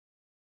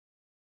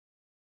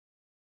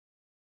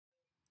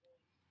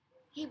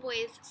Hey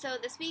boys, so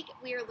this week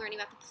we are learning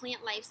about the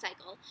plant life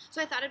cycle. So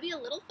I thought it'd be a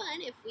little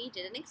fun if we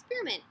did an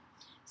experiment.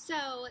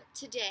 So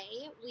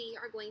today we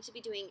are going to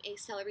be doing a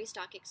celery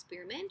stalk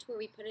experiment where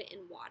we put it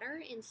in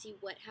water and see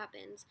what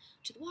happens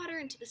to the water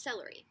and to the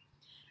celery.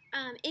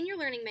 In your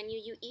learning menu,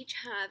 you each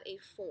have a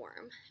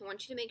form. I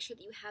want you to make sure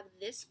that you have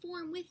this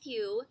form with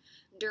you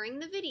during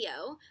the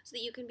video so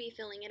that you can be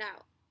filling it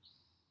out.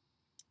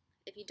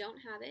 If you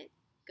don't have it,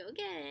 go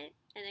get it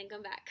and then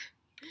come back.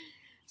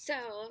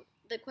 So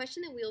the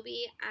question that we'll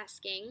be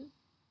asking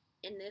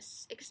in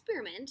this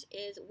experiment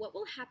is, what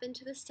will happen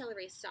to the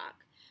celery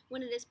stalk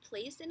when it is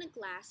placed in a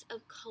glass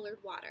of colored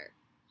water?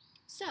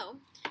 So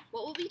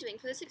what we'll be doing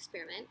for this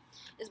experiment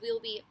is we will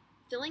be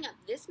filling up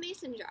this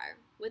mason jar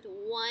with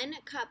 1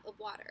 cup of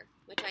water,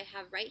 which I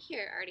have right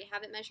here. I already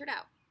have it measured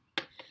out.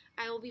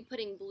 I will be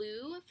putting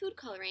blue food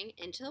coloring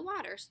into the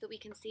water so that we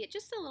can see it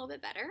just a little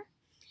bit better.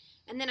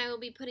 And then I will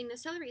be putting the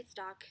celery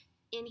stalk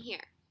in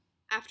here.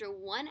 After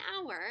 1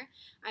 hour,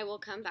 I will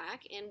come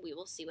back and we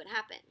will see what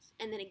happens.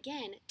 And then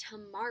again,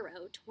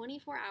 tomorrow,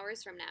 24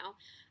 hours from now,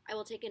 I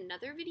will take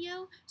another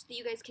video so that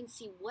you guys can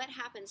see what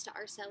happens to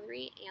our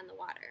celery and the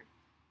water.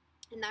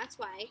 And that's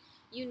why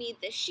you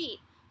need this sheet,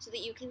 so that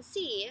you can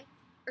see,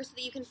 or so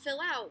that you can fill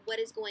out what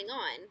is going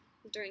on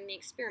during the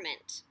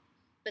experiment.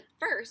 But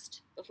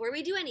first, before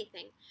we do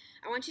anything,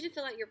 I want you to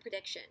fill out your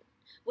prediction.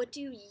 What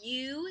do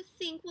you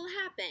think will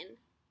happen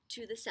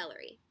to the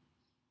celery?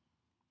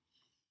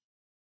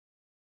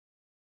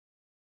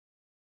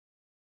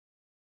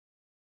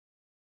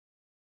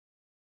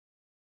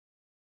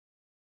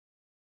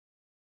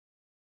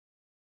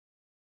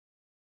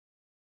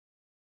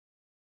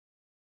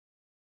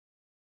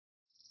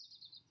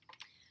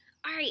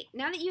 All right,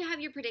 now that you have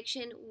your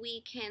prediction,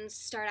 we can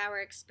start our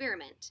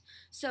experiment.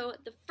 So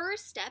the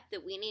first step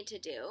that we need to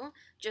do,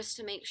 just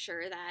to make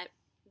sure that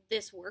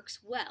this works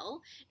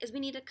well, is we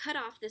need to cut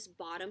off this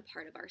bottom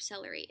part of our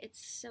celery.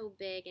 It's so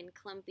big and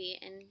clumpy,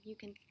 and you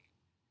can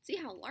see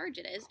how large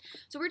it is.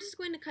 So we're just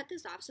going to cut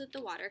this off so that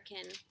the water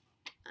can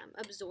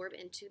absorb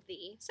into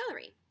the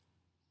celery.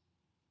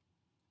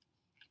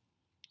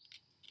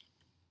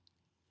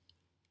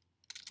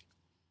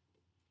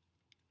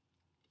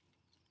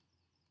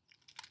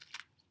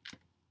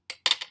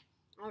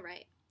 All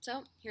right,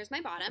 so here's my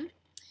bottom,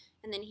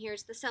 and then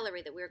here's the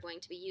celery that we're going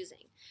to be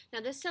using.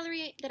 Now this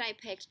celery that I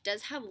picked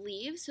does have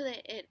leaves so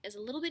that it is a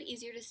little bit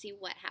easier to see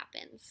what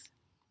happens.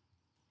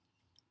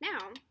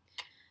 Now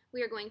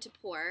we are going to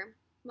pour,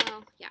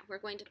 we're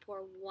going to pour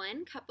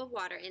 1 cup of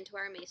water into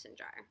our mason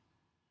jar.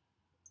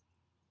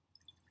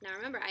 Now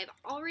remember, I've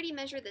already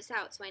measured this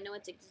out, so I know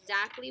it's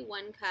exactly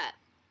 1 cup.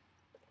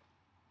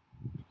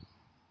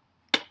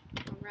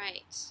 All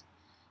right,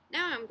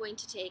 now I'm going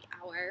to take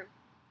our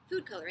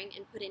food coloring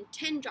and put in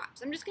 10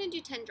 drops. I'm just going to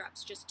do 10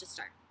 drops just to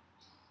start.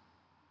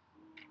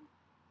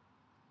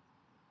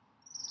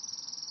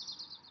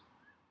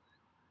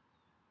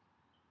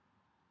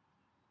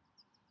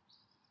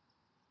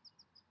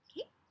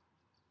 Okay.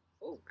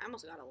 Oh, I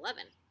almost got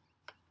 11.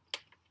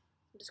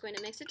 I'm just going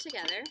to mix it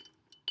together.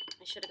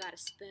 I should have got a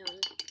spoon.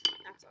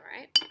 That's all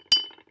right.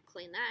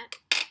 Clean that.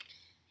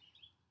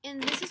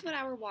 And this is what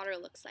our water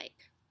looks like.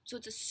 So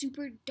it's a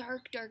super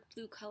dark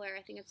blue color.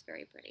 I think it's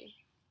very pretty.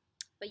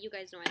 But you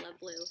guys know I love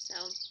blue, so.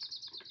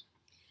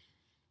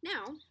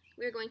 Now,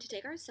 we're going to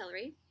take our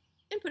celery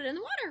and put it in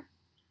the water.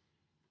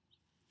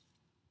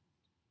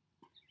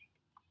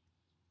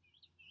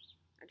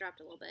 I dropped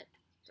a little bit.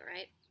 It's all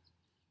right.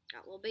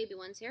 Got little baby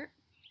ones here.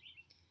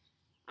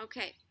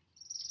 Okay,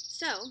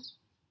 so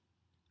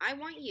I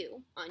want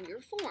you, on your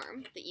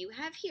form that you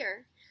have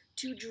here,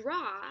 to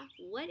draw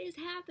what is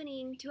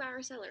happening to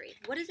our celery.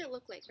 What does it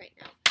look like right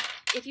now?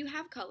 If you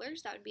have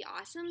colors, that would be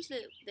awesome so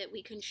that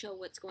we can show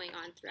what's going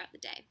on throughout the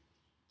day.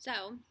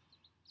 So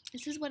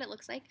this is what it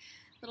looks like.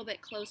 A little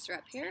bit closer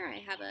up here. I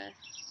have a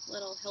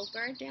little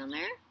helper down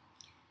there.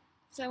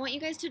 So I want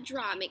you guys to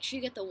draw. Make sure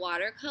you get the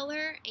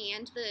watercolor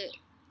and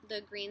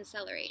the green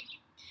celery.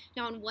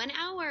 Now in 1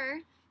 hour,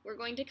 we're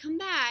going to come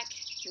back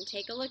and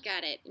take a look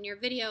at it. In your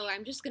video,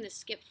 I'm just going to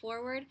skip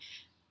forward,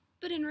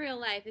 but in real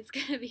life, it's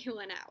going to be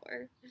 1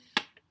 hour.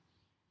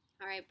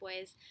 All right,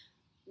 boys.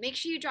 Make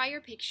sure you draw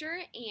your picture,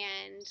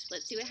 and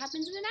let's see what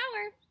happens in an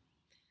hour.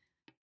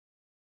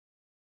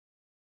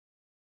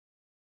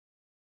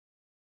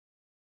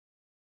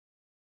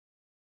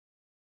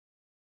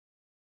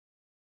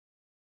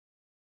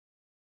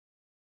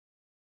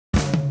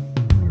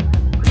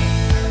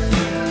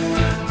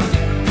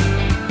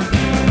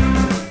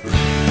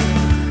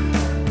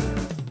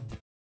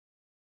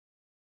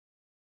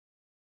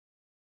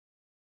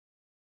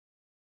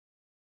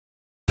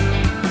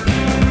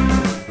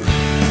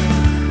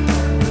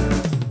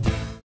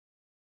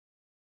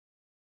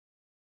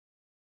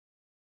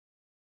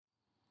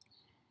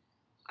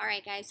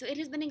 Alright guys, so it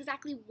has been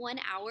exactly 1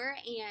 hour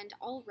and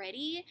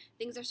already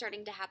things are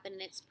starting to happen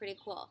and it's pretty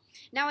cool.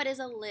 Now it is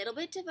a little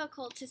bit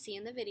difficult to see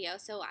in the video,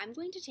 so I'm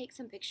going to take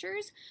some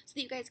pictures so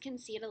that you guys can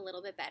see it a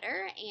little bit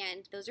better,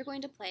 and those are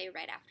going to play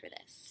right after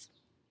this.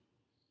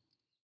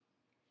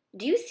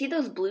 Do you see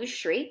those blue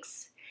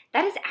streaks?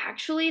 That is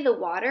actually the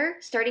water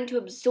starting to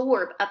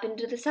absorb up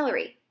into the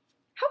celery.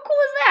 How cool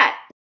is that?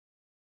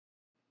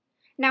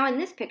 Now in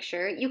this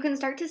picture, you can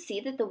start to see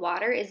that the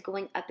water is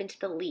going up into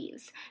the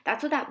leaves.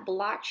 That's what that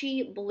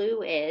blotchy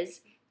blue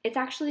is. It's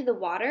actually the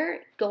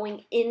water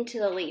going into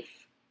the leaf.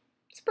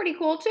 It's pretty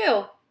cool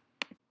too.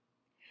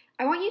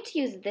 I want you to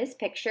use this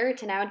picture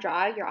to now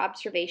draw your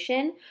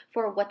observation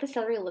for what the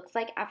celery looks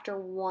like after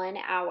 1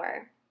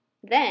 hour.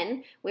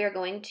 Then we are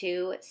going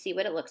to see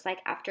what it looks like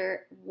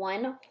after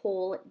 1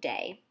 whole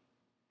day.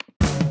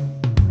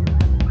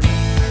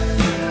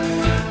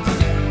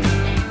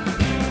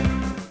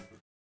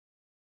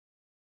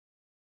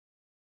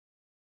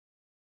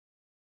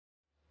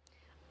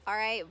 All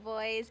right,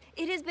 boys,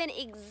 it has been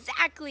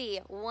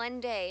exactly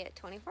 1 day,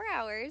 24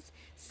 hours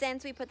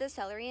since we put the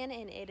celery in,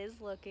 and it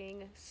is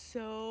looking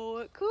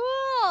so cool.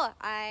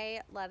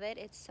 I love it.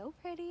 It's so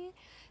pretty.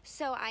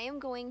 So I am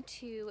going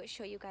to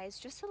show you guys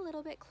just a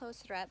little bit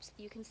closer up so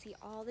you can see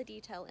all the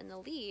detail in the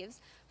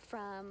leaves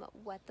from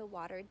what the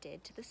water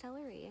did to the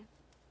celery.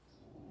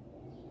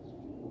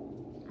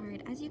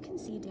 Alright, as you can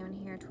see down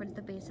here towards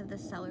the base of the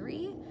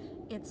celery,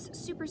 it's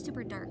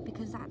super dark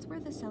because that's where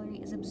the celery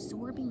is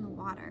absorbing the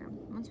water.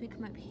 Once we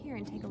come up here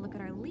and take a look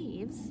at our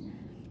leaves,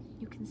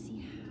 you can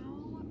see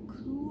how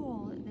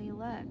cool they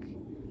look.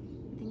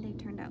 I think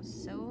they turned out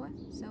so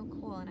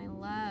cool, and I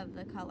love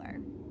the color.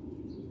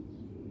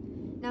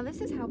 Now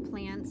this is how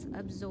plants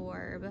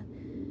absorb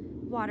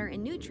water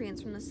and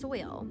nutrients from the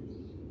soil.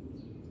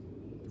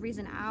 The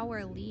reason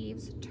our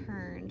leaves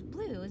turned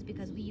blue is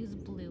because we use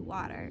blue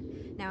water.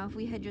 Now if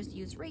we had just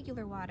used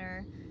regular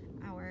water,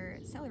 our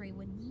celery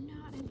would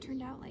not have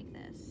turned out like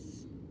this.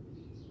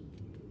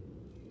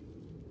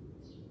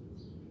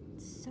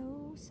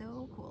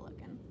 So cool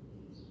looking.